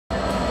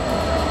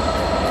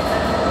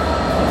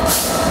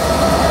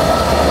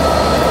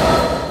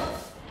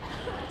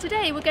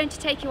we're going to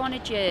take you on a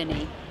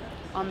journey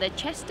on the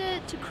Chester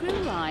to Crewe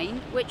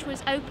line, which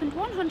was opened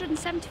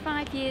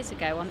 175 years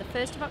ago on the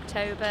 1st of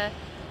October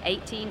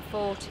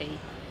 1840.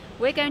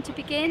 We're going to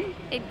begin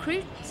in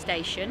Crewe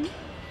station,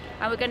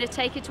 and we're going to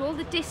take you to all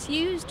the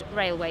disused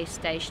railway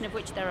station, of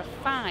which there are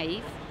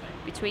 5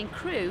 between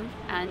Crewe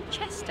and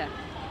Chester.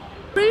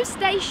 Crewe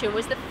station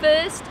was the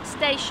first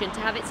station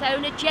to have its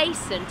own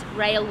adjacent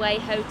railway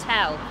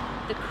hotel,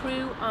 the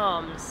Crewe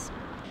Arms.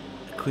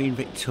 Queen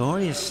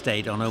Victoria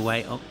stayed on her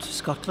way up to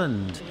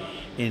Scotland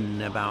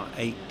in about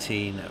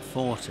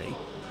 1840.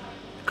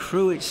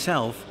 Crewe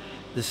itself,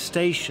 the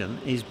station,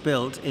 is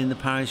built in the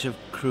parish of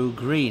Crewe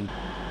Green.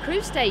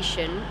 Crewe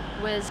station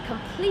was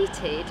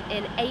completed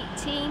in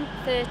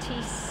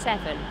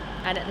 1837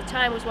 and at the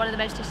time was one of the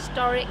most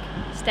historic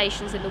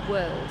stations in the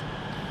world.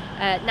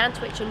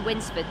 Nantwich and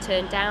Winsford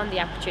turned down the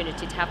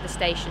opportunity to have the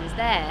stations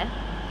there,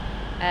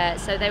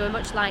 so they were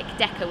much like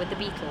Decca with the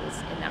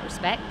Beatles in that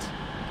respect.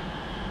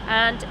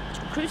 And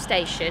Crewe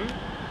station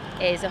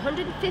is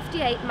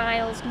 158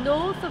 miles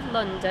north of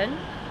London,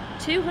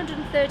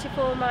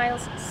 234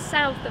 miles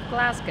south of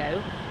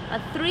Glasgow,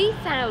 and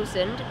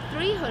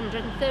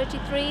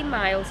 3,333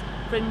 miles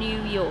from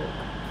New York.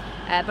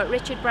 But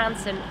Richard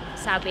Branson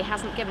sadly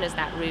hasn't given us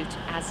that route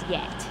as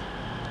yet.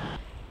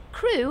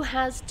 Crewe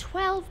has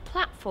 12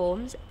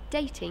 platforms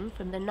dating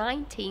from the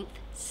 19th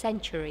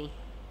century.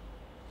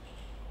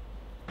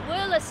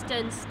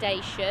 Wurleston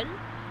station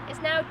is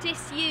now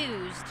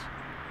disused.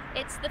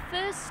 It's the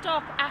first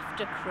stop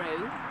after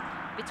Crewe,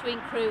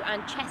 between Crewe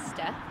and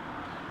Chester,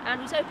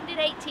 and was opened in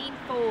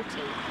 1840.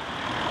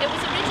 It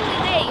was originally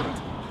named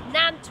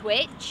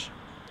Nantwich,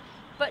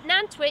 but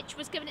Nantwich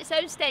was given its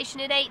own station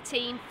in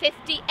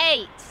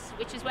 1858,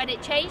 which is when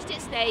it changed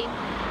its name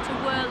to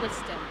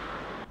Wurleston.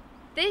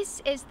 This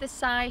is the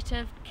site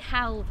of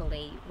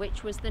Calverley,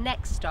 which was the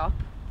next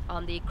stop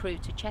on the Crewe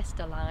to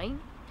Chester line,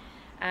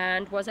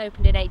 and was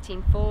opened in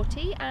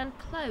 1840 and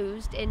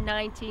closed in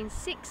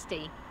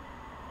 1960.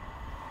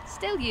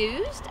 Still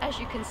used, as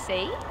you can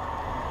see.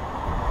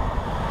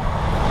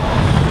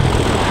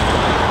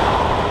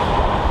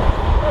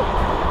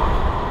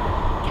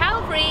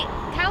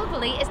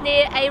 Calverley is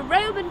near a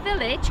Roman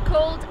village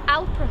called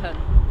Alpraham.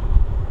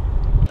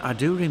 I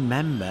do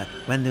remember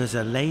when there was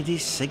a lady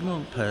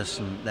signal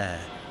person there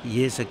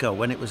years ago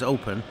when it was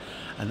open,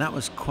 and that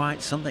was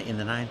quite something in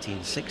the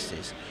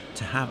 1960s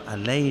to have a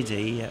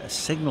lady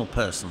signal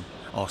person,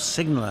 or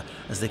signaller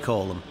as they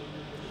call them.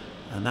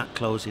 And that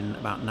closed in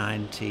about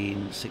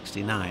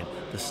 1969,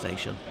 the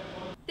station.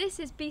 This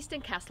is Beeston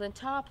Castle and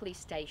Tarpley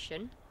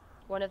station,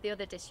 one of the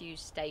other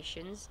disused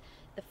stations,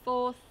 the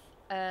 4th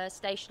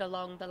station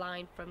along the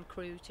line from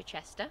Crewe to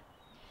Chester.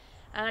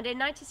 And in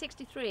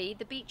 1963,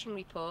 the Beeching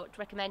report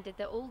recommended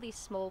that all these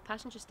small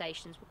passenger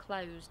stations were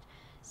closed.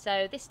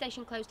 So this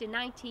station closed in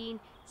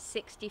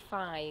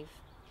 1965.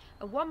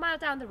 And 1 mile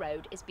down the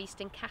road is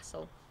Beeston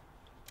Castle,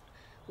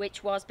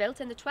 which was built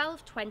in the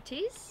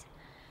 1220s.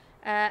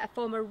 A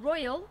former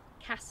royal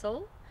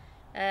castle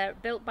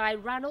built by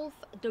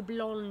Ranulph de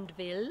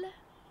Blondeville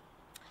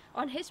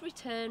on his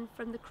return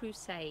from the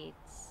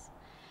Crusades.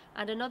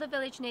 And another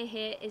village near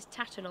here is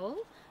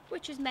Tattenhall,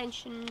 which is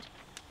mentioned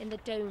in the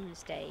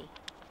Domesday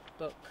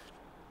book.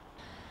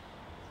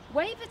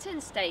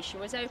 Waverton station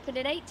was opened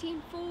in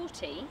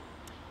 1840,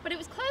 but it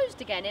was closed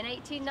again in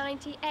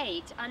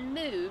 1898 and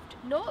moved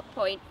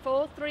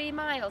 0.43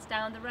 miles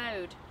down the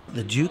road.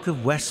 The Duke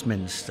of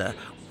Westminster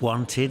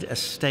wanted a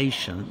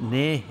station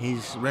near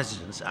his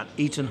residence at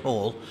Eaton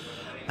Hall,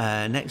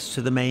 next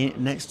to the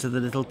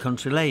little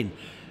country lane.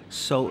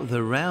 So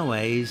the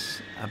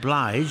railways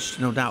obliged,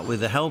 no doubt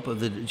with the help of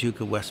the Duke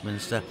of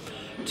Westminster,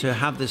 to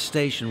have the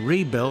station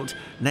rebuilt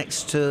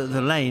next to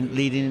the lane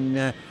leading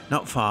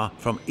not far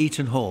from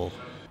Eaton Hall.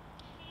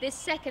 This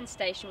second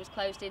station was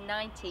closed in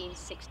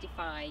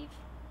 1965.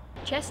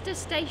 Chester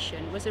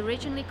Station was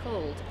originally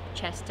called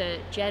Chester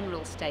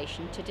General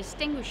Station to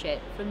distinguish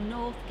it from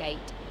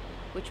Northgate,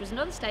 which was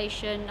another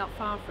station not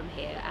far from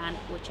here and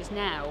which is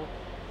now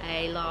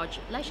a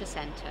large leisure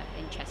centre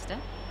in Chester.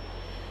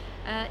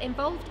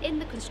 Involved in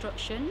the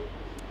construction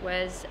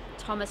was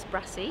Thomas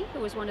Brassey, who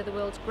was one of the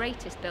world's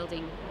greatest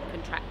building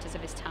contractors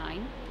of his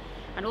time,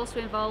 and also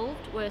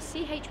involved were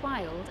C.H.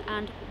 Wild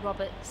and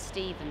Robert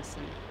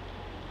Stevenson.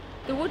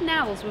 The wooden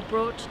owls were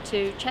brought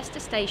to Chester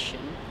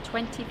Station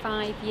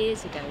 25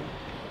 years ago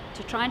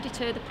to try and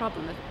deter the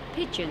problem of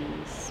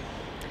pigeons.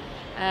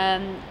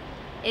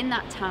 In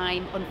that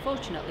time,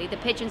 unfortunately, the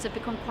pigeons have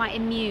become quite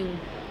immune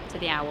to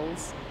the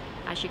owls,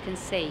 as you can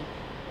see.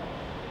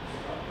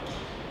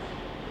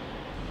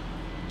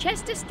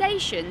 Chester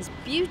Station's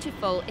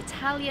beautiful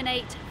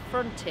Italianate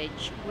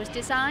frontage was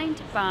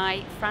designed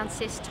by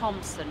Francis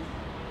Thompson.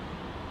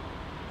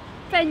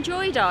 If you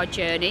enjoyed our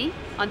journey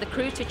on the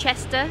Crewe to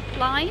Chester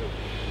line,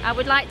 I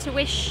would like to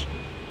wish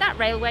that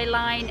railway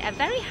line a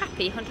very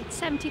happy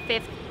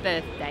 175th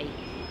birthday.